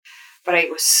but I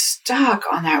was stuck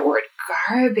on that word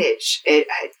garbage.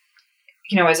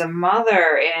 As a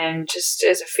mother and just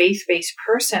as a faith-based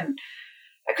person,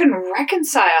 I couldn't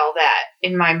reconcile that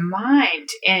in my mind.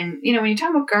 And, when you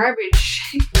talk about garbage,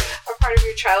 a part of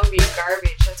your child being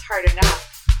garbage, that's hard enough.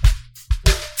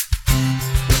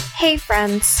 Hey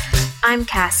friends, I'm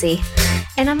Cassie,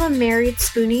 and I'm a married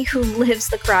spoonie who lives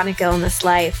the chronic illness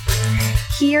life.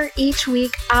 Here each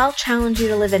week, I'll challenge you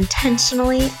to live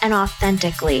intentionally and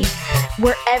authentically,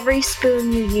 where every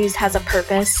spoon you use has a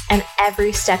purpose and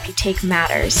every step you take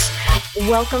matters.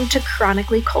 Welcome to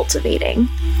Chronically Cultivating.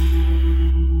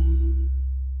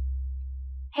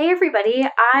 Hey everybody,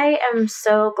 I am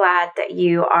so glad that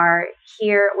you are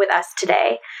here with us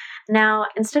today. Now,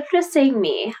 instead of just saying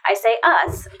me, I say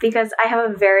us because I have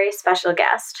a very special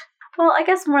guest. Well, I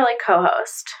guess more like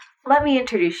co-host. Let me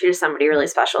introduce you to somebody really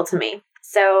special to me.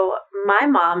 So, my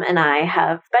mom and I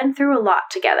have been through a lot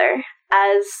together,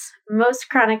 as most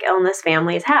chronic illness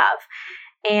families have.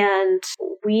 And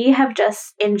we have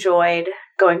just enjoyed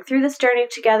going through this journey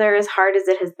together as hard as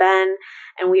it has been.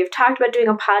 And we have talked about doing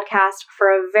a podcast for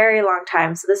a very long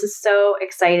time. So this is so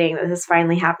exciting that this is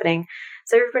finally happening.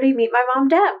 So everybody meet my mom,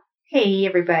 Deb. Hey,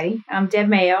 everybody. I'm Deb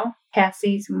Mayo,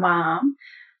 Cassie's mom.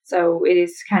 So it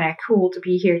is kind of cool to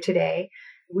be here today.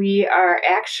 We are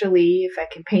actually, if I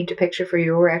can paint a picture for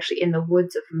you, we're actually in the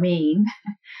woods of Maine,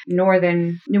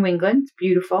 northern New England. It's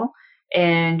beautiful.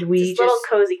 And we just little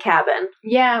cozy cabin.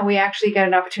 Yeah, we actually got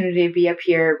an opportunity to be up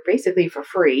here basically for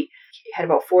free. We had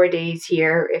about 4 days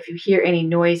here. If you hear any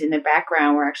noise in the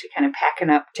background, we're actually kind of packing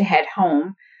up to head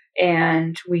home.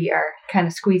 And we are kind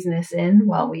of squeezing this in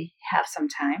while we have some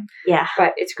time. Yeah.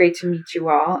 But it's great to meet you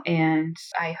all. And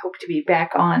I hope to be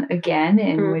back on again.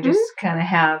 And we just kind of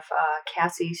have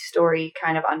Cassie's story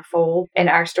kind of unfold. And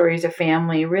our story as a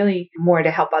family, really more to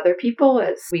help other people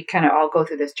as we kind of all go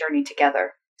through this journey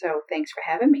together. So thanks for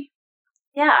having me.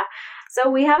 Yeah. So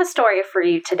we have a story for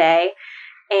you today.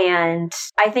 And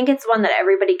I think it's one that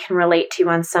everybody can relate to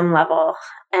on some level.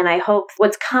 And I hope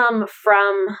what's come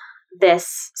from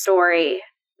this story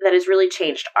that has really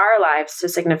changed our lives so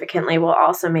significantly will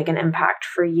also make an impact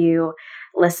for you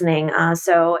listening.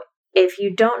 So if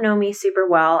you don't know me super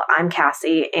well, I'm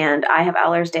Cassie, and I have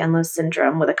Ehlers-Danlos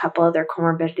syndrome with a couple other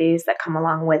comorbidities that come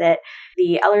along with it.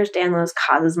 The Ehlers-Danlos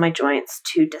causes my joints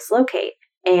to dislocate.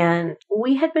 And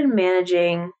we had been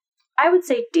managing, I would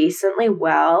say, decently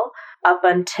well up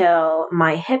until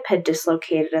my hip had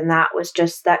dislocated, and that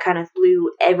kind of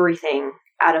blew everything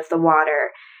out of the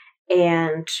water.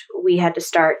 And we had to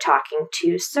start talking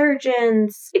to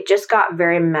surgeons. It just got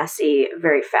very messy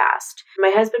very fast.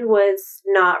 My husband was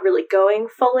not really going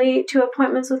fully to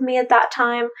appointments with me at that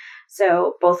time.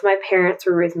 So both my parents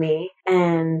were with me,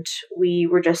 and we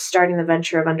were just starting the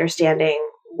venture of understanding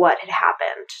what had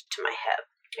happened to my hip.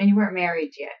 And you weren't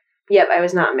married yet? Yep, I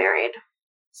was not married.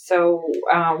 So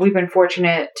we've been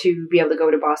fortunate to be able to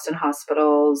go to Boston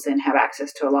hospitals and have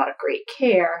access to a lot of great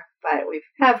care. But we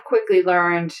have quickly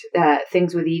learned that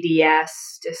things with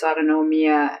EDS,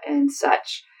 dysautonomia, and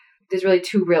such, there's really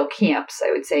two real camps,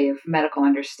 I would say, of medical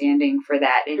understanding for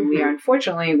that. And we are,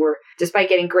 unfortunately, despite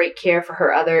getting great care for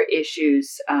her other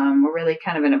issues, we're really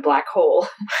kind of in a black hole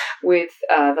with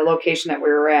the location that we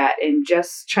were at, and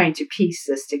just trying to piece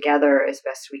this together as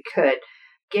best we could,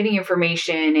 getting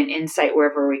information and insight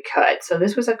wherever we could. So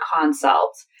this was a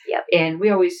consult. Yep. And we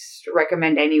always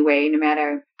recommend anyway, no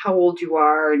matter how old you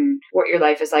are and what your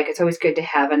life is like, it's always good to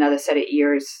have another set of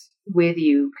ears with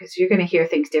you, because you're going to hear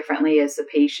things differently as a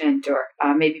patient, or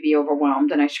maybe be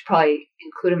overwhelmed. And I should probably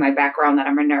include in my background that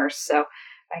I'm a nurse. So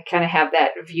I kind of have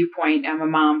that viewpoint. I'm a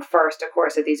mom first, of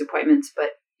course, at these appointments. But,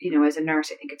 as a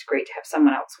nurse, I think it's great to have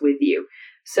someone else with you.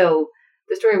 So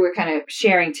the story we're kind of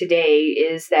sharing today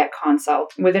is that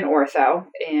consult with an ortho.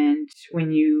 And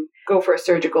when you go for a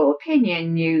surgical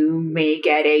opinion, you may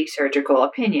get a surgical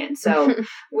opinion. So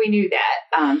we knew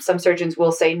that. Some surgeons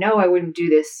will say, no, I wouldn't do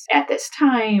this at this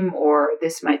time, or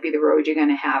this might be the road you're going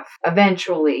to have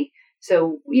eventually.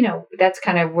 So, that's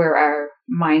kind of where our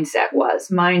mindset was.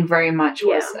 Mine very much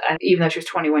was, even though she was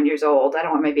 21 years old, I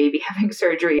don't want my baby having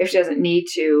surgery if she doesn't need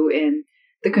to. And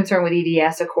the concern with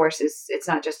EDS, of course, is it's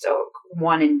not just a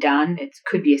one and done. It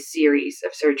could be a series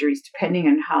of surgeries depending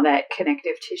on how that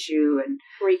connective tissue and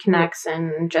reconnects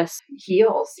and just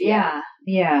heals. Yeah.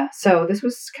 So this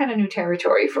was kind of new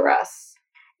territory for us.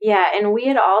 Yeah. And we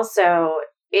had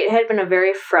it had been a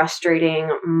very frustrating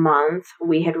month.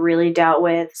 We had really dealt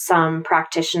with some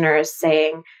practitioners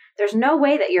saying, there's no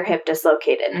way that your hip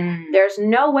dislocated. There's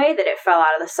no way that it fell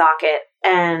out of the socket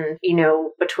And,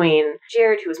 between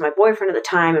Jared, who was my boyfriend at the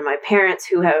time, and my parents,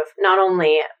 who have not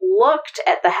only looked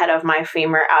at the head of my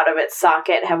femur out of its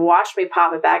socket, have watched me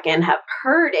pop it back in, have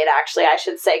heard it, actually, I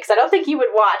should say, because I don't think you would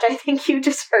watch. I think you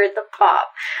just heard the pop.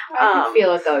 I could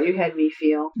feel it, though. You had me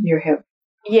feel your hip.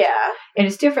 Yeah. And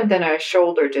it's different than a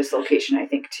shoulder dislocation, I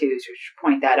think, too. So we should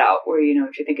point that out, where,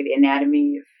 if you think of the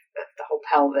anatomy of the whole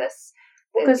pelvis,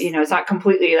 because it's not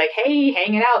completely like, hey,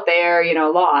 hang it out there,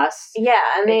 lost. Yeah,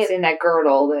 and it's in that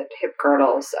girdle, that hip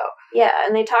girdle. So yeah,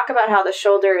 and they talk about how the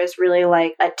shoulder is really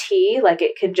like a T, like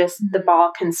it could just the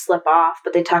ball can slip off.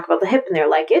 But they talk about the hip, and they're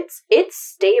like, it's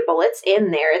stable, it's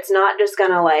in there, it's not just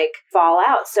gonna like fall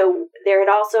out. So there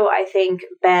had also, I think,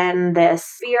 been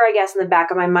this fear, I guess, in the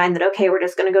back of my mind that okay, we're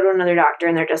just gonna go to another doctor,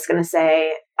 and they're just gonna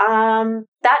say,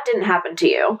 that didn't happen to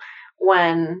you,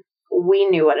 when we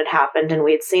knew what had happened and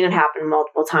we had seen it happen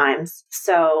multiple times.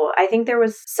 So I think there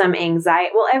was some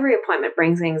anxiety. Well, every appointment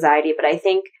brings anxiety, but I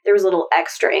think there was a little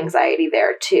extra anxiety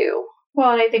there too.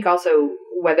 Well, and I think also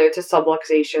whether it's a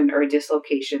subluxation or a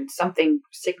dislocation, something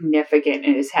significant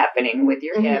is happening with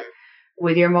your hip,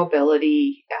 with your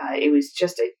mobility. It was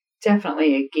just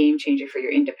definitely a game changer for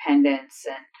your independence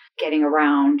and getting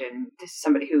around. And this is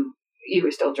somebody who you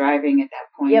were still driving at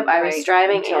that point. Yep, I was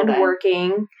driving and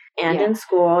working. And in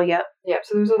school, yep. Yep,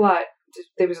 so there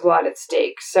was a lot at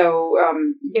stake. So,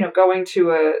 going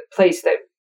to a place that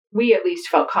we at least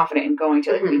felt confident in going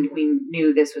to, like we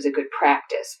knew this was a good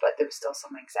practice, but there was still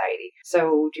some anxiety.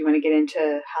 So do you want to get into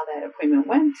how that appointment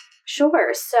went?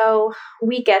 Sure. So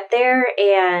we get there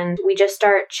and we just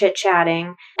start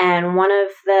chit-chatting. And one of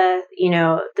the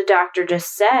doctor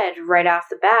just said right off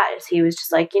the bat, is he was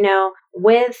just like,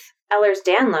 with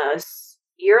Ehlers-Danlos,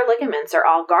 your ligaments are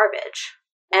all garbage.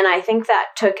 And I think that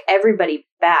took everybody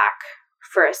back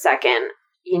for a second.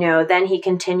 Then he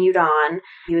continued on.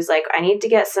 He was like, I need to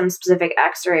get some specific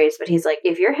x-rays. But he's like,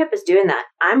 if your hip is doing that,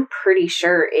 I'm pretty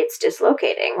sure it's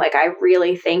dislocating. Like, I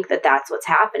really think that that's what's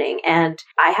happening. And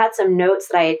I had some notes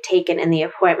that I had taken in the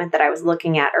appointment that I was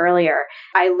looking at earlier.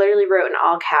 I literally wrote in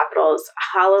all capitals,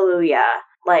 hallelujah.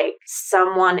 Like,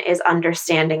 someone is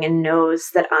understanding and knows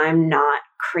that I'm not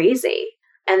crazy.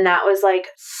 And that was like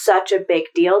such a big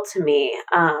deal to me.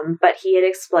 But he had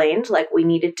explained like we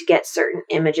needed to get certain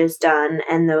images done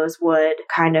and those would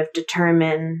kind of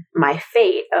determine my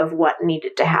fate of what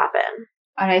needed to happen.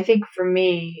 And I think for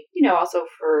me, also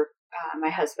for my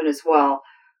husband as well,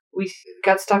 we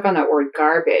got stuck on that word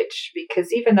garbage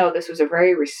because even though this was a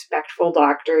very respectful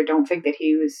doctor, don't think that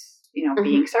he was,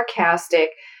 being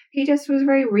sarcastic. He just was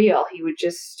very real. He would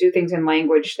just do things in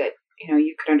language that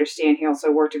you could understand. He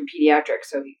also worked in pediatrics,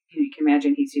 so you can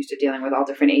imagine he's used to dealing with all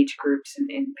different age groups and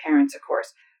parents, of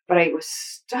course. But I was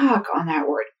stuck on that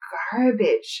word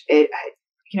garbage.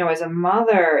 As a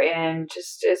mother and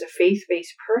just as a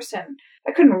faith-based person,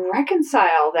 I couldn't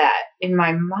reconcile that in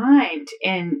my mind.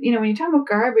 And, when you talk about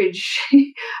garbage,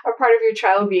 a part of your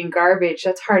child being garbage,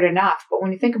 that's hard enough. But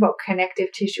when you think about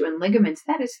connective tissue and ligaments,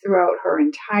 that is throughout her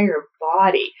entire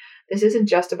body. This isn't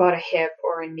just about a hip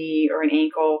or a knee or an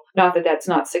ankle. Not that that's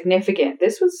not significant.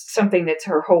 This was something that's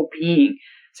her whole being.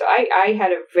 So I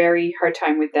had a very hard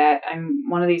time with that. I'm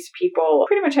one of these people,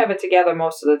 pretty much have it together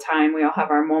most of the time. We all have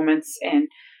our moments. And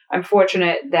I'm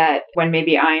fortunate that when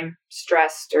maybe I'm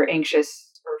stressed or anxious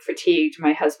or fatigued,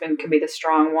 my husband can be the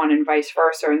strong one and vice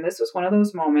versa. And this was one of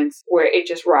those moments where it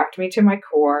just rocked me to my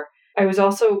core. I was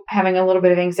also having a little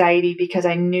bit of anxiety because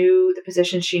I knew the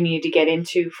position she needed to get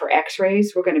into for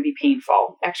x-rays were going to be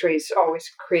painful. X-rays always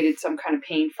created some kind of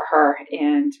pain for her.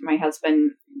 And my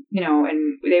husband,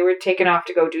 and they were taken off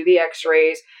to go do the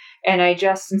x-rays. And I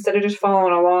just, instead of just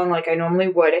following along like I normally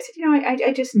would, I said,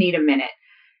 I just need a minute.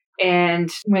 And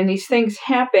when these things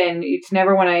happen, it's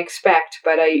never when I expect,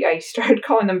 but I started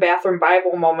calling them bathroom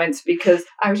Bible moments because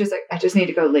I was just like, I just need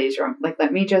to go to the ladies' room. Like,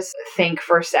 let me just think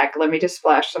for a sec. Let me just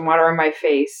splash some water on my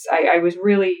face. I was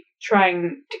really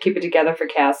trying to keep it together for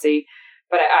Cassie,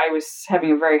 but I was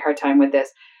having a very hard time with this.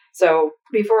 So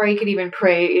before I could even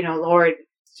pray, Lord,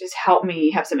 just help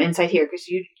me have some insight here because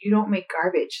you don't make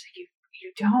garbage. Like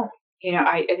you don't.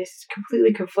 This is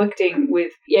completely conflicting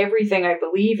with everything I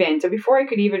believe in. So before I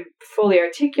could even fully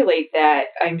articulate that,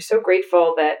 I'm so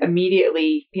grateful that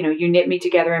immediately, you knit me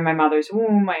together in my mother's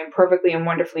womb. I am perfectly and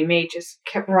wonderfully made just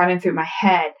kept running through my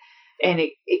head. And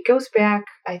it goes back,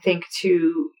 I think,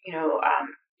 to,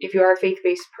 if you are a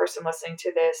faith-based person listening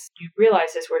to this, you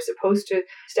realize this, we're supposed to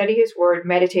study his word,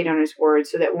 meditate on his word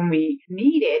so that when we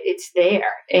need it, it's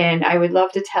there. And I would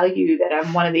love to tell you that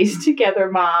I'm one of these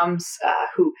together moms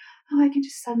who, I can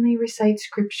just suddenly recite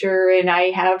scripture and I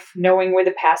have knowing where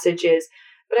the passage is.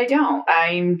 But I don't.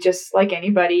 I'm just like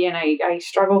anybody, and I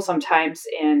struggle sometimes,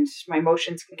 and my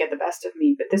emotions can get the best of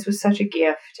me. But this was such a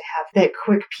gift to have that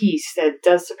quick peace that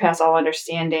does surpass all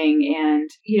understanding. And,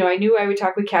 I knew I would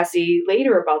talk with Cassie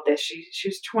later about this. She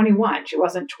was 21. She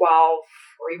wasn't 12.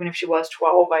 Or even if she was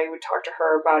 12, I would talk to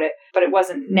her about it. But it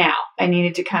wasn't now. I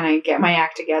needed to kind of get my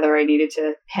act together. I needed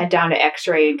to head down to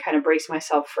X-ray and kind of brace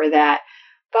myself for that.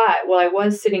 But while I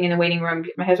was sitting in the waiting room,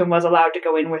 my husband was allowed to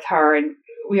go in with her, and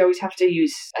we always have to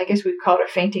use, I guess we call it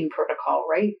a fainting protocol,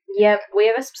 right? Yep. We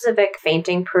have a specific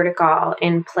fainting protocol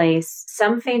in place.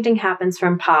 Some fainting happens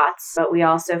from POTS, but we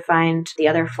also find the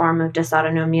other form of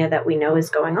dysautonomia that we know is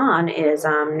going on is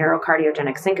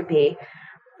neurocardiogenic syncope.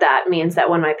 That means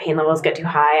that when my pain levels get too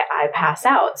high, I pass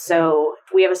out. So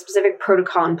we have a specific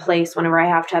protocol in place whenever I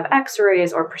have to have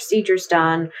x-rays or procedures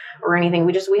done or anything.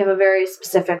 We have a very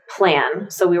specific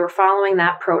plan. So we were following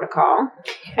that protocol.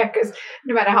 Yeah, because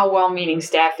no matter how well-meaning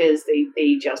staff is,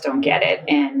 they just don't get it.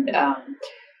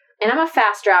 And I'm a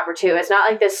fast driver too. It's not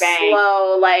like this bang,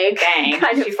 slow, like bang.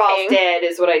 kind of she falls thing. dead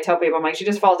is what I tell people. I'm like, she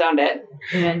just falls down dead.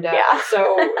 And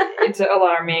so it's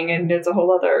alarming, and it's a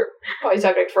whole other probably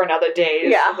subject for another day.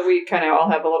 Yeah. So we kind of all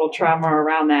have a little trauma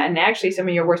around that. And actually, some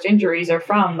of your worst injuries are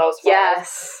from those falls.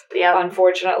 Yes. Yeah.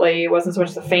 Unfortunately, it wasn't so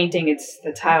much the fainting, it's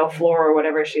the tile floor or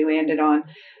whatever she landed on.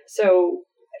 So,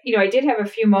 I did have a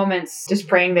few moments just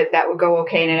praying that would go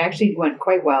okay, and it actually went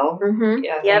quite well. Mm-hmm.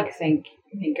 Yeah, thank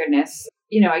goodness.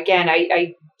 Again,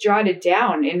 I jotted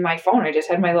down in my phone. I just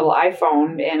had my little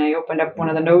iPhone, and I opened up one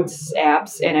of the notes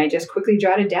apps, and I just quickly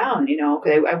jotted down,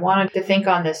 because I wanted to think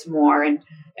on this more and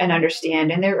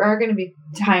understand. And there are going to be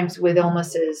times with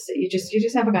illnesses that you're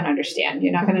just never going to understand.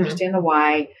 You're not going to understand the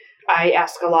why. I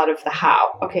ask a lot of the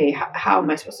how. Okay, how am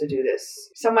I supposed to do this?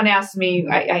 Someone asked me,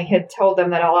 I had told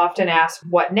them that I'll often ask,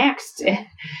 what next?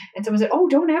 And someone said, oh,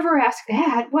 don't ever ask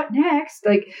that. What next?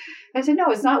 I said,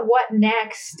 no, it's not what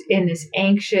next in this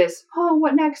anxious, oh,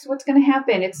 what next? What's going to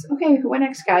happen? It's, okay, what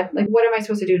next, God? What am I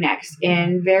supposed to do next?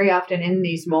 And very often in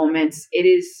these moments, it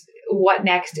is what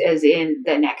next as in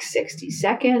the next 60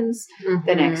 seconds,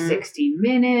 the next 60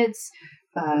 minutes.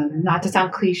 Not to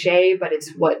sound cliche, but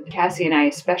it's what Cassie and I,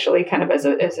 especially kind of as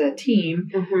a team,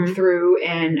 through,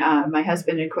 and my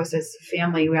husband, and of course, as a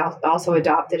family, we also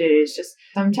adopted it. It's just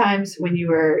sometimes when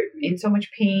you are in so much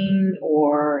pain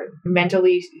or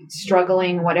mentally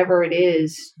struggling, whatever it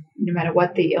is, no matter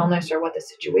what the illness or what the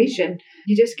situation,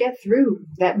 you just get through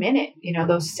that minute,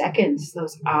 those seconds,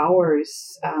 those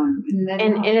hours.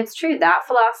 And it's true. That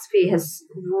philosophy has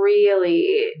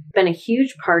really been a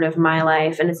huge part of my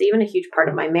life. And it's even a huge part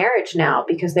of my marriage now,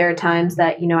 because there are times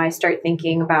that, I start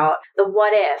thinking about the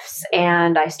what ifs,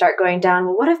 and I start going down,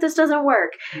 well, what if this doesn't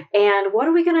work? And what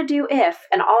are we going to do if?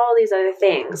 And all these other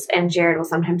things. And Jared will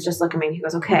sometimes just look at me and he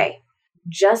goes, okay,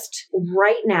 just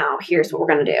right now, here's what we're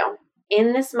going to do.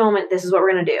 In this moment, this is what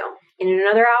we're going to do. And in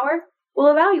another hour,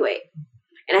 we'll evaluate.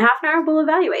 In a half an hour, we'll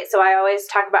evaluate. So I always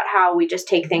talk about how we just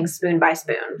take things spoon by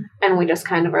spoon. And we just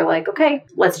kind of are like, okay,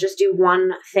 let's just do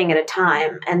one thing at a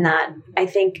time. And that, I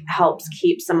think, helps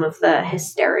keep some of the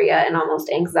hysteria and almost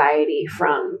anxiety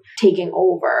from taking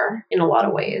over in a lot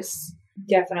of ways.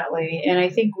 Definitely. And I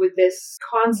think with this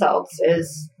consults,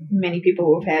 as many people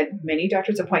who have had many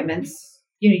doctor's appointments,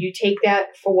 you take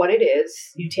that for what it is.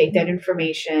 You take that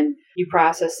information, you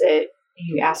process it,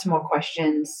 you ask more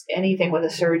questions. Anything with a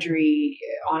surgery,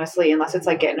 honestly, unless it's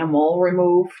like getting a mole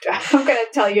removed, I'm going to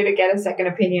tell you to get a second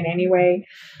opinion anyway.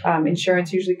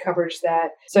 Insurance usually covers that.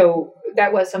 So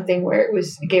that was something where it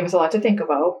gave us a lot to think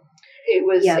about. It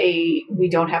was we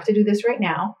don't have to do this right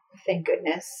now. Thank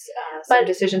goodness. Some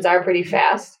decisions are pretty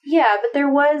fast. Yeah, but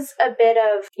there was a bit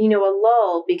of, a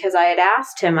lull, because I had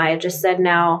asked him, I had just said,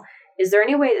 now, is there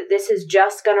any way that this is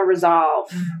just going to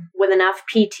resolve with enough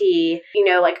PT?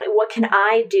 What can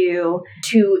I do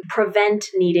to prevent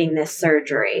needing this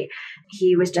surgery?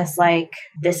 He was just like,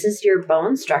 this is your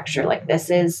bone structure.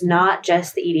 This is not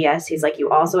just the EDS. He's like,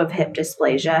 you also have hip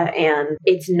dysplasia, and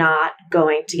it's not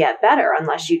going to get better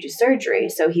unless you do surgery.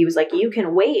 So he was like, you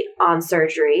can wait on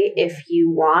surgery if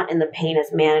you want, and the pain is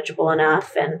manageable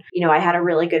enough. And, I had a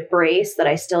really good brace that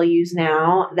I still use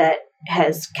now that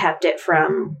has kept it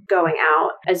from going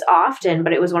out as often.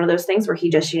 But it was one of those things where he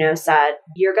just, said,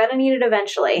 you're going to need it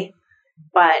eventually,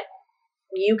 but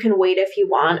you can wait if you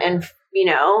want. And,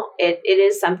 it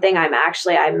is something I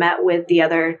met with the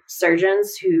other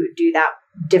surgeons who do that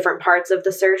different parts of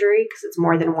the surgery, because it's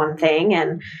more than one thing.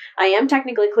 And I am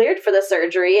technically cleared for the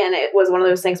surgery. And it was one of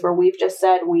those things where we've just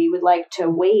said we would like to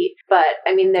wait. But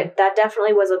I mean, that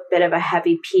definitely was a bit of a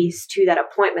heavy piece to that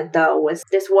appointment, though, was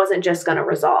this wasn't just going to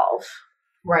resolve.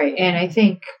 Right. And I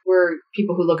think we're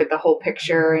people who look at the whole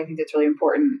picture. I think that's really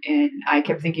important. And I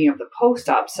kept thinking of the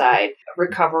post-op side of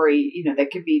recovery,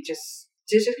 that could be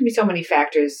there's just going to be so many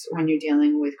factors when you're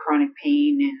dealing with chronic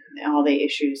pain and all the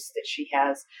issues that she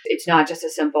has. It's not just a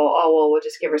simple, oh, well, we'll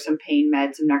just give her some pain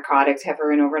meds, some narcotics, have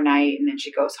her in overnight, and then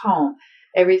she goes home.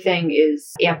 Everything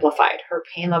is amplified. Her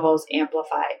pain level is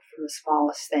amplified from the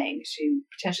smallest thing. She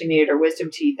potentially needed her wisdom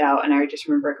teeth out, and I just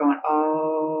remember going,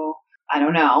 oh, I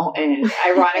don't know. And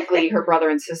ironically, her brother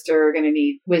and sister are going to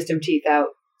need wisdom teeth out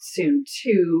soon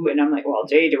too. And I'm like, well,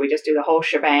 gee, do we just do the whole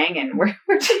shebang? And we're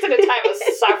just in a time of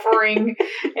suffering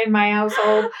in my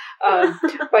household.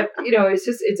 But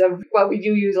well, we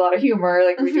do use a lot of humor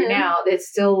like we do now. It's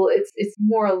still, it's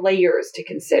more layers to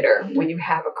consider when you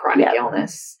have a chronic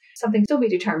illness. Something still be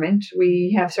determined.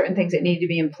 We have certain things that need to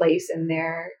be in place, and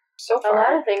they're so far. A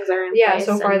lot of things are in place. Yeah,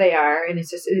 so far they are. And it's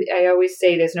just, I always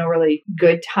say there's no really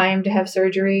good time to have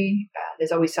surgery.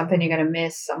 There's always something you're going to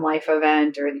miss, some life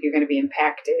event, or you're going to be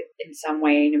impacted in some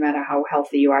way, no matter how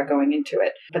healthy you are going into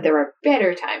it. But there are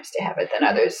better times to have it than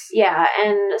others. Yeah,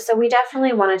 and so we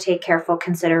definitely want to take careful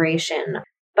consideration.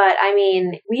 But I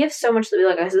mean, we have so much that we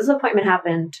look at. This appointment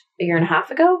happened a year and a half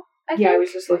ago. I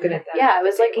was just looking at that. Yeah, it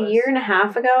was like a year and a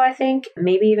half ago, I think,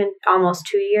 maybe even almost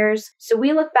 2 years. So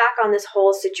we look back on this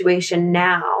whole situation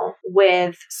now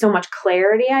with so much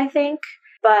clarity, I think.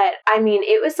 But I mean,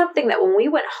 it was something that when we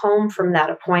went home from that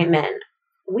appointment,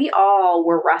 we all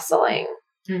were wrestling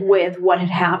with what had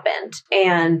happened.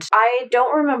 And I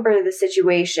don't remember the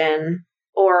situation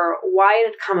or why it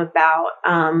had come about,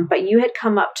 but you had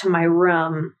come up to my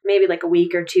room maybe like a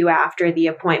week or two after the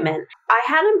appointment. I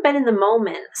hadn't been in the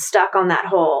moment stuck on that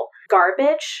whole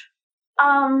garbage,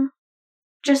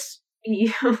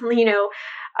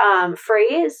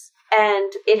 phrase.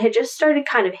 And it had just started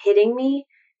kind of hitting me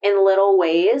in little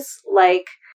ways like,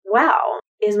 wow,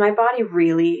 is my body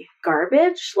really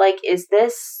garbage? Like, is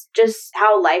this just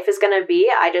how life is going to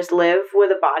be? I just live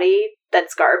with a body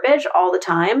that's garbage all the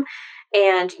time.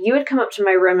 And you had come up to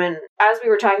my room, and as we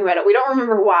were talking about it, we don't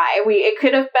remember why. It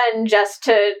could have been just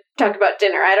to talk about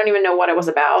dinner. I don't even know what it was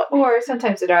about. Or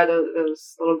sometimes it are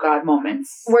those little God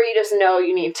moments. Where you just know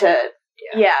you need to...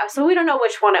 Yeah, so we don't know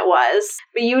which one it was.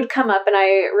 But you would come up, and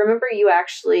I remember you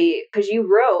actually... Because you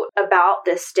wrote about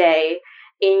this day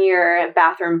in your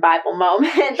bathroom Bible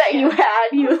moment that you had.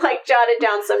 You jotted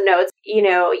down some notes.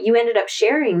 You ended up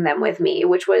sharing them with me,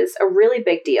 which was a really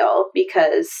big deal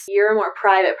because you're a more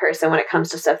private person when it comes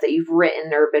to stuff that you've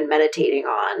written or been meditating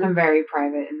on. I'm very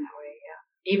private in that way,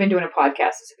 yeah. Even doing a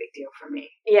podcast is a big deal for me.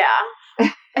 Yeah.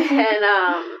 And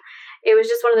it was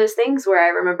just one of those things where I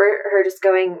remember her just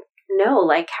going, no,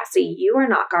 Cassie, you are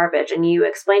not garbage. And you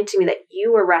explained to me that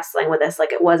you were wrestling with this.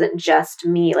 It wasn't just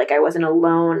me. I wasn't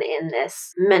alone in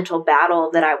this mental battle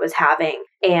that I was having.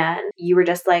 And you were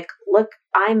just like, look,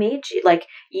 I made you.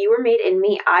 You were made in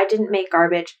me. I didn't make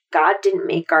garbage. God didn't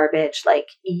make garbage.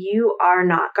 You are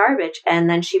not garbage. And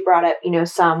then she brought up,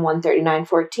 Psalm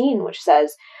 139:14, which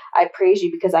says, I praise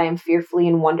you because I am fearfully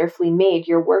and wonderfully made.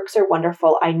 Your works are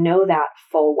wonderful. I know that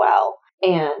full well.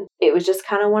 And it was just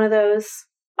kind of one of those,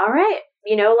 all right,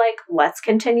 let's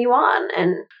continue on.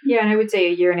 And yeah, and I would say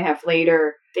a year and a half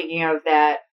later, thinking of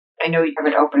that, I know you have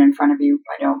it open in front of you,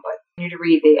 I don't, but I need to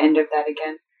read the end of that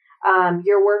again.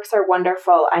 Your works are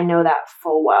wonderful. I know that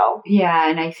full well. Yeah,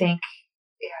 and I think,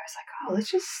 I was like, oh, let's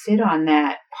just sit on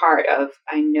that part of,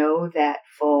 I know that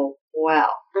full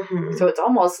well. Mm-hmm. So it's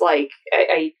almost like,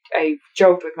 I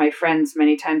joked with my friends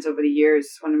many times over the years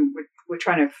when we're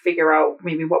trying to figure out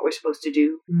maybe what we're supposed to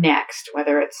do next,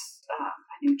 whether it's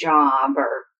a new job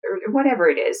or whatever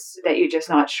it is that you're just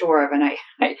not sure of. And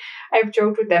I've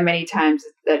joked with them many times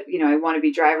that, I want to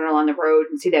be driving along the road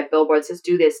and see that billboard says,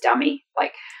 do this, dummy.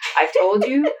 I've told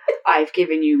you, I've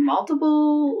given you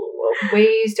multiple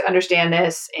ways to understand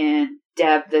this, and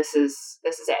Deb, this is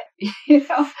it.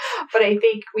 But I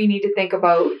think we need to think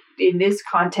about, in this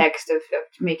context of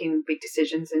making big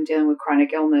decisions and dealing with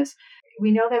chronic illness,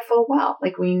 we know that full well.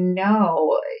 We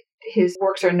know his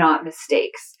works are not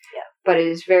mistakes. Yeah. But it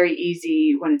is very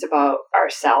easy when it's about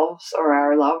ourselves or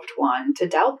our loved one to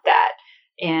doubt that.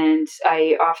 And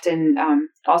I often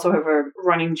also have a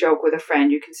running joke with a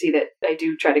friend. You can see that I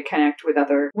do try to connect with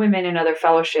other women in other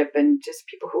fellowship and just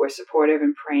people who are supportive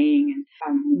and praying.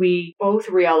 And we both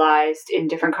realized in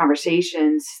different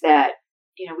conversations that,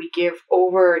 we give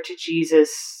over to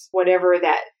Jesus, whatever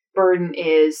that burden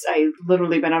is. I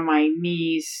literally been on my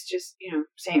knees just,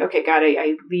 saying, okay, God,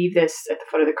 I leave this at the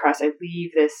foot of the cross. I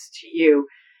leave this to you.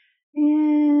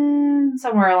 And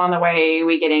somewhere along the way,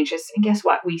 we get anxious. And guess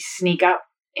what? We sneak up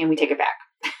and we take it back.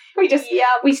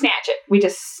 we snatch it. We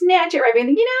just snatch it right away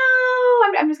and think,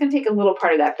 I'm just going to take a little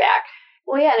part of that back.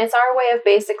 Well, yeah, and it's our way of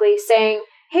basically saying,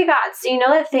 hey, God, so you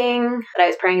know that thing that I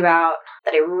was praying about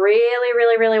that I really,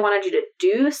 really, really wanted you to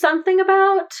do something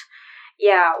about?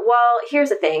 Yeah, well, here's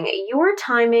the thing. Your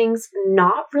timing's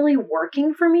not really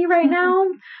working for me right now.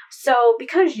 So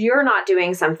because you're not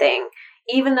doing something,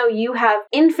 even though you have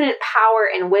infinite power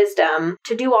and wisdom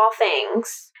to do all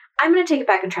things, I'm going to take it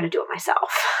back and try to do it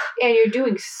myself. And you're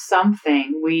doing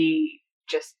something. We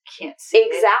just can't see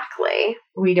exactly.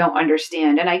 We don't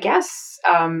understand. And I guess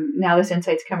now this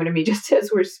insight's coming to me just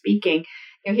as we're speaking.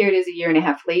 Here it is a year and a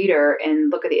half later,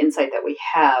 and look at the insight that we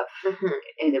have,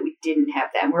 and that we didn't have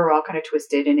that. And we're all kind of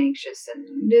twisted and anxious,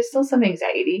 and there's still some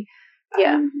anxiety.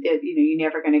 Yeah. You're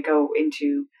never going to go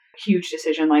into a huge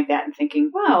decision like that and thinking,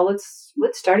 wow, let's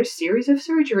start a series of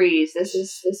surgeries. This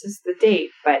is the date.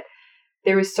 But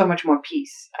there is so much more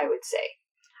peace, I would say.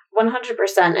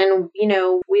 100%. And,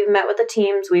 we've met with the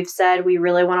teams. We've said we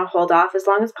really want to hold off as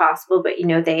long as possible. But,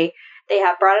 they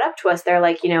have brought it up to us. They're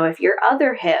like, if your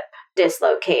other hip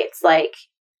dislocates, like,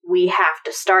 we have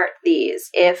to start these.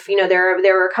 If, there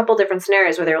were a couple different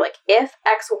scenarios where they're like, if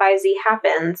XYZ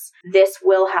happens, this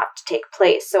will have to take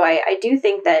place. So I do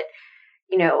think that,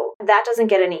 that doesn't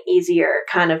get any easier,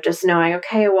 kind of just knowing,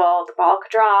 okay, well, the ball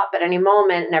could drop at any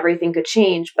moment and everything could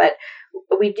change. But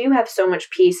we do have so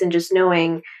much peace in just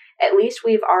knowing at least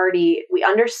we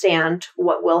understand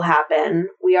what will happen.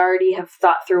 We already have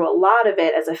thought through a lot of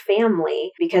it as a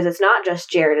family, because it's not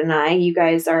just Jared and I. You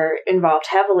guys are involved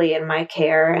heavily in my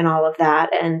care and all of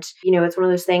that. And, it's one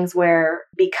of those things where,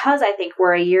 because I think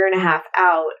we're a year and a half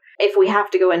out, if we have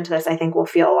to go into this, I think we'll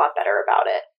feel a lot better about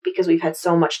it, because we've had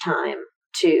so much time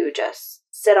to just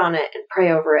sit on it and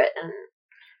pray over it. And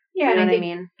yeah, I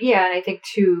mean? Yeah, and I think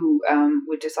too,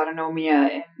 with dysautonomia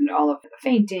and all of the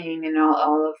fainting and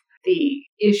all of the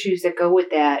issues that go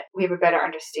with that, we have a better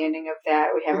understanding of that.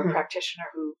 We have a practitioner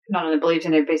who not only believes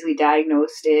in it, basically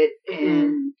diagnosed it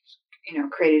and,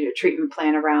 created a treatment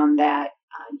plan around that.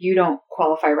 You don't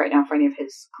qualify right now for any of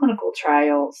his clinical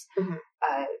trials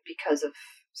because of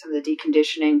some of the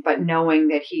deconditioning, but knowing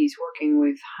that he's working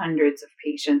with hundreds of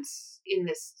patients in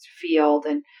this field.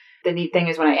 And the neat thing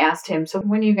is, when I asked him, so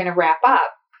when are you going to wrap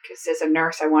up? Because as a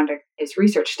nurse, I wanted his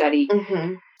research study.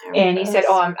 And he said,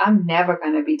 I'm never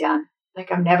going to be done. Like,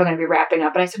 I'm never going to be wrapping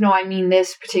up. And I said, no, I mean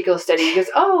this particular study. He goes,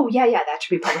 oh, yeah, that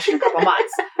should be published in a couple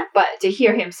months. But to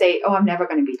hear him say, I'm never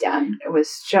going to be done, it was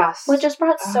just... Well, it just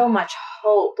brought so much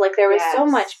hope. Like, there was so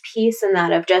much peace in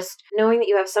that, of just knowing that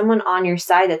you have someone on your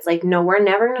side that's like, no, we're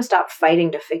never going to stop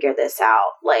fighting to figure this out.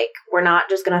 Like, we're not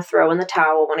just going to throw in the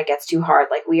towel when it gets too hard.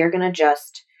 Like, we are going to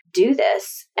just do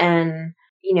this. And...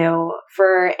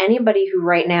 for anybody who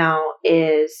right now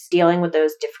is dealing with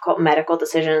those difficult medical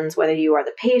decisions, whether you are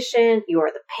the patient, you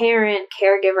are the parent,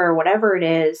 caregiver, whatever it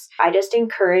is, I just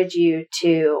encourage you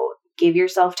to give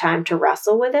yourself time to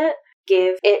wrestle with it,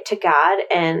 give it to God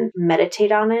and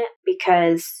meditate on it,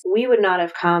 because we would not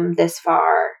have come this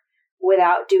far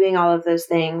without doing all of those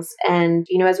things. And,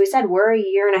 as we said, we're a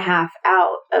year and a half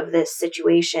out of this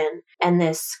situation and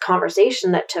this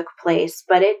conversation that took place,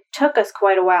 but it took us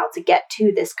quite a while to get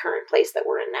to this current place that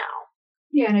we're in now.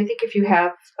 Yeah, and I think if you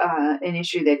have an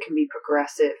issue that can be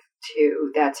progressive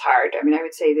too, that's hard. I mean, I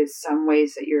would say there's some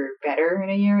ways that you're better in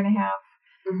a year and a half,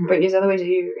 but there's other ways that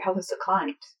your health has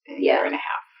declined in a year and a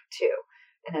half too.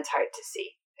 And that's hard to see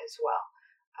as well.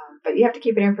 But you have to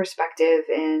keep it in perspective.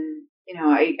 And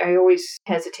I always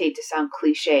hesitate to sound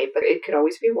cliche, but it could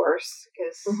always be worse,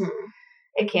 because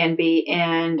it can be.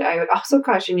 And I would also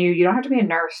caution you don't have to be a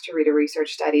nurse to read a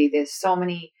research study. There's so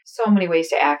many ways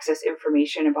to access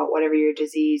information about whatever your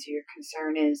disease or your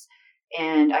concern is.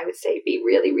 And I would say be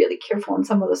really, really careful on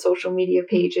some of the social media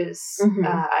pages.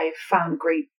 I've found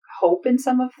great hope in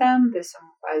some of them. There's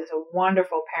a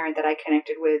wonderful parent that I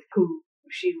connected with who,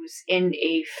 she was in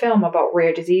a film about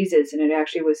rare diseases, and it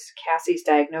actually was Cassie's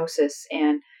diagnosis.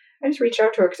 And I just reached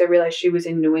out to her because I realized she was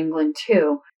in New England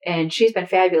too. And she's been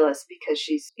fabulous, because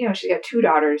she's got two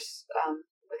daughters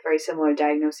with very similar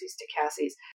diagnoses to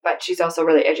Cassie's, but she's also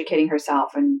really educating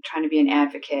herself and trying to be an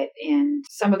advocate. And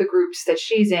some of the groups that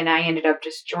she's in, I ended up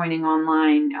just joining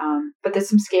online. But there's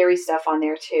some scary stuff on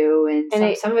there too.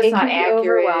 And some of it's not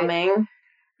accurate. Overwhelming.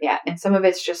 Yeah, and some of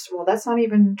it's just, well, that's not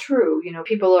even true.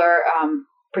 People are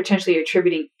potentially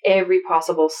attributing every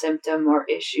possible symptom or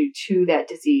issue to that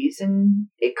disease. And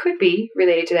it could be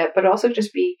related to that, but also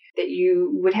just be that you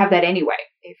would have that anyway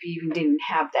if you even didn't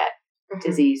have that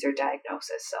disease or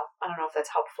diagnosis. So I don't know if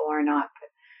that's helpful or not,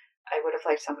 I would have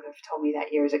liked someone to have told me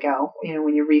that years ago,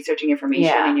 when you're researching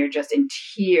information and you're just in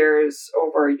tears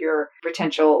over your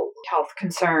potential health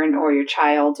concern or your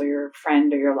child or your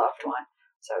friend or your loved one.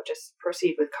 So just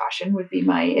proceed with caution would be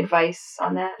my advice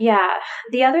on that. Yeah.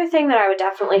 The other thing that I would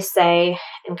definitely say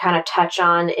and kind of touch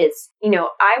on is,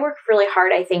 I work really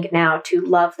hard, I think, now to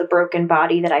love the broken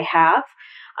body that I have.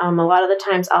 A lot of the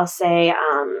times I'll say,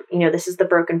 this is the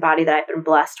broken body that I've been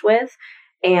blessed with.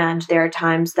 And there are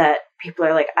times that people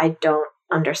are like, I don't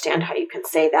understand how you can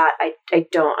say that. I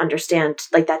don't understand.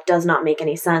 Like, that does not make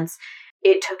any sense.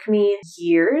 It took me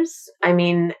years. I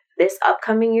mean, this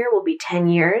upcoming year will be 10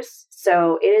 years.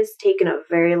 So it has taken a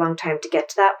very long time to get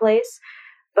to that place.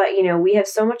 But, we have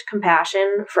so much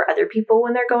compassion for other people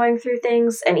when they're going through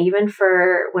things. And even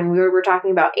for when we were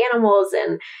talking about animals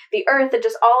and the earth and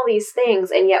just all these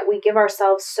things. And yet we give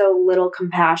ourselves so little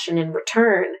compassion in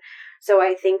return. So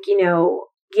I think,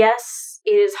 yes,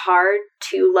 it is hard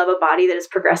to love a body that is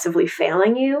progressively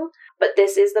failing you. But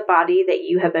this is the body that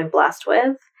you have been blessed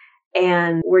with.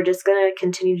 And we're just going to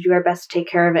continue to do our best to take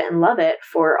care of it and love it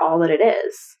for all that it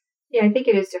is. Yeah, I think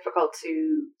it is difficult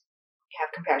to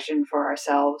have compassion for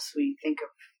ourselves. We think of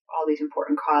all these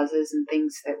important causes and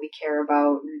things that we care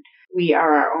about, and we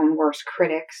are our own worst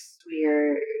critics.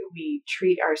 We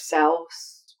treat ourselves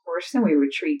worse than we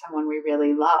would treat someone we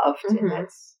really loved, and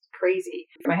that's crazy.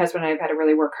 My husband and I have had to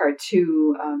really work hard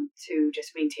too, to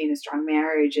just maintain a strong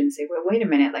marriage and say, well, wait a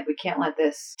minute, like we can't let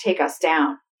this take us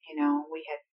down. We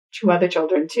had 2 other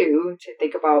children too to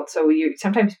think about. So you're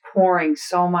sometimes pouring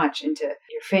so much into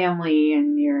your family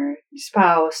and your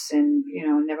spouse and,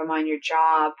 never mind your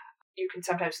job. You can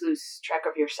sometimes lose track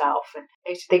of yourself. And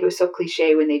I used to think it was so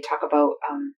cliche when they talk about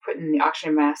putting the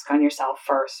oxygen mask on yourself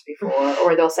first before,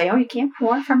 or they'll say, oh, you can't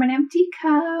pour from an empty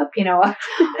cup,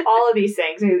 all of these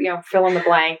things, fill in the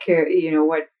blank,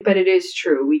 but it is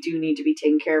true. We do need to be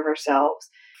taking care of ourselves.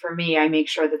 For me, I make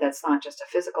sure that that's not just a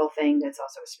physical thing, that's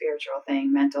also a spiritual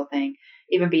thing, mental thing.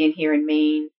 Even being here in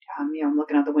Maine, I'm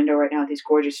looking out the window right now at these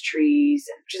gorgeous trees,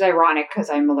 which is ironic because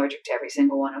I'm allergic to every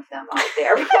single one of them out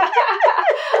there.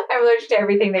 I'm allergic to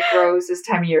everything that grows this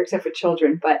time of year except for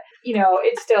children. But,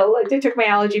 it's still, I took my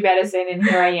allergy medicine and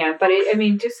here I am. But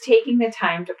just taking the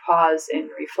time to pause and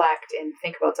reflect and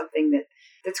think about something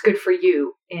that's good for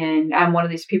you. And I'm one of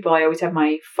these people, I always have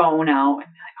my phone out and I'm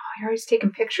like, oh, you're always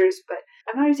taking pictures, but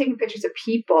I'm not always taking pictures of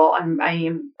people. I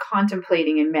am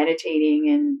contemplating and meditating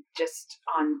and just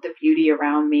on the beauty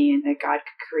around me and that God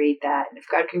could create that. And if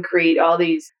God can create all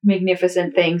these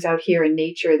magnificent things out here in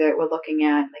nature that we're looking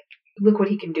at, like, look what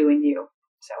he can do in you.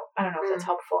 So I don't know if that's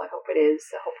helpful. I hope it is.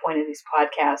 The whole point of this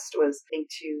podcast was, I think,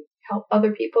 to help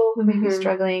other people who may be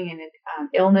struggling. And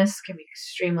illness can be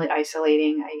extremely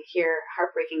isolating. I hear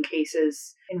heartbreaking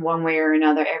cases in one way or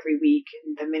another every week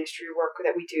in the ministry work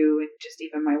that we do, and just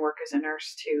even my work as a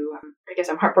nurse too. I guess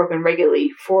I'm heartbroken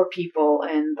regularly for people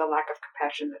and the lack of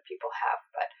compassion that people have.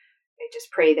 But I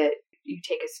just pray that you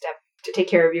take a step to take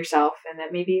care of yourself, and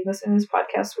that maybe listening to this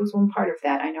podcast was one part of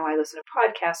that. I know I listen to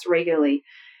podcasts regularly,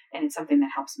 and it's something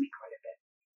that helps me quite a bit.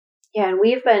 Yeah, and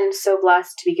we've been so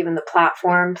blessed to be given the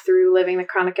platform through living the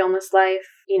chronic illness life.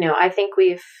 I think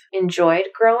we've enjoyed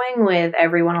growing with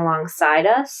everyone alongside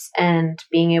us and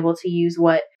being able to use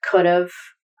what could have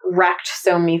wrecked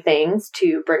so many things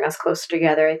to bring us closer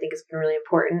together, I think has been really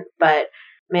important. But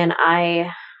man, I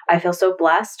feel so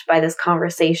blessed by this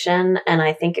conversation, and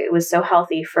I think it was so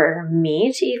healthy for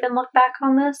me to even look back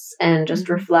on this and just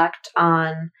reflect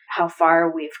on how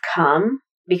far we've come,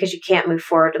 because you can't move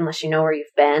forward unless you know where you've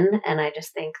been. And I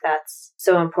just think that's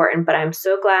so important. But I'm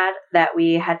so glad that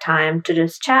we had time to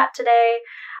just chat today.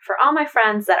 For all my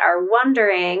friends that are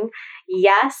wondering,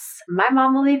 yes, my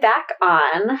mom will be back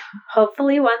on,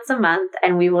 hopefully once a month,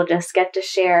 and we will just get to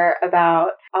share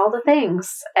about all the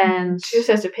things. And she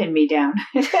just has to pin me down.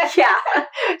 Yeah.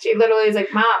 She literally is like,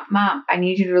 Mom, I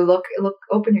need you to look,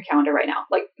 open your calendar right now.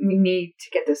 Like, we need to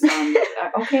get this done.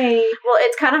 Okay. Well,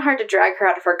 it's kind of hard to drag her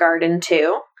out of her garden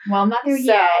too. Well, I'm not there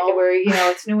yet. We're,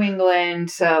 it's New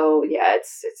England, so yeah,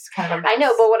 it's kind of a mess. I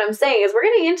know, but what I'm saying is we're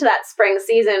getting into that spring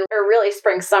season, or really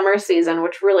spring-summer season,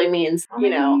 which really means,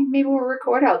 Maybe we'll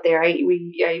record out there. I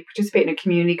participate in a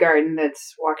community garden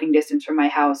that's walking distance from my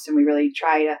house, and we really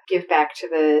try to give back to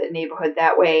the neighborhood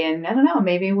that way. And I don't know,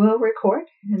 maybe we'll record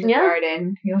in the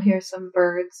garden. You'll hear some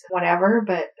birds, whatever,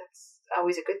 but that's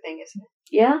always a good thing, isn't it?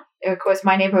 Yeah. And of course,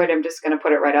 my neighborhood, I'm just going to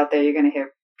put it right out there. You're going to hear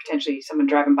potentially someone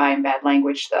driving by in bad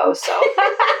language, though, so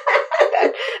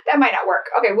that might not work.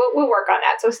 Okay, we'll work on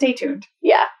that, so stay tuned.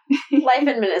 Yeah. Life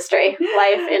in ministry.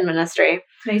 Life in ministry.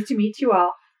 Nice to meet you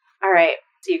all. All right.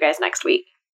 See you guys next week.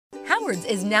 Howard's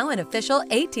is now an official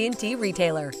AT&T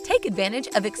retailer. Take advantage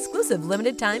of exclusive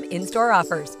limited-time in-store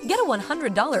offers. Get a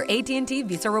 $100 AT&T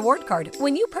Visa reward card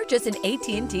when you purchase an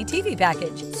AT&T TV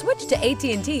package. Switch to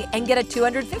AT&T and get a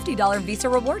 $250 Visa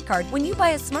reward card when you buy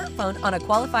a smartphone on a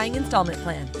qualifying installment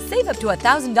plan. Save up to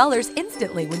 $1,000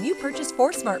 instantly when you purchase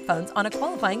 4 smartphones on a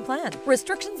qualifying plan.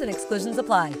 Restrictions and exclusions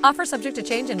apply. Offer subject to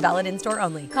change and valid in-store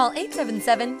only. Call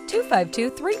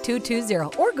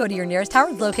 877-252-3220 or go to your nearest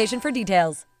Howard's location for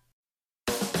details.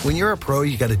 When you're a pro,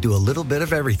 you got to do a little bit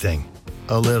of everything.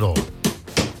 A little.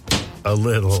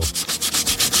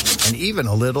 And even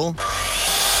a little. And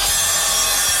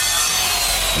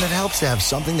it helps to have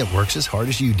something that works as hard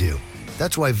as you do.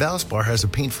 That's why Valspar has a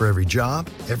paint for every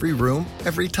job, every room,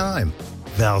 every time.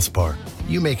 Valspar.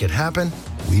 You make it happen,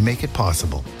 we make it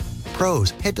possible.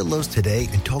 Pros, head to Lowe's today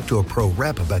and talk to a pro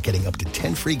rep about getting up to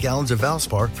 10 free gallons of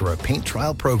Valspar through our paint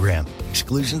trial program.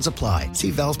 Exclusions apply. See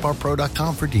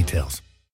ValsparPro.com for details.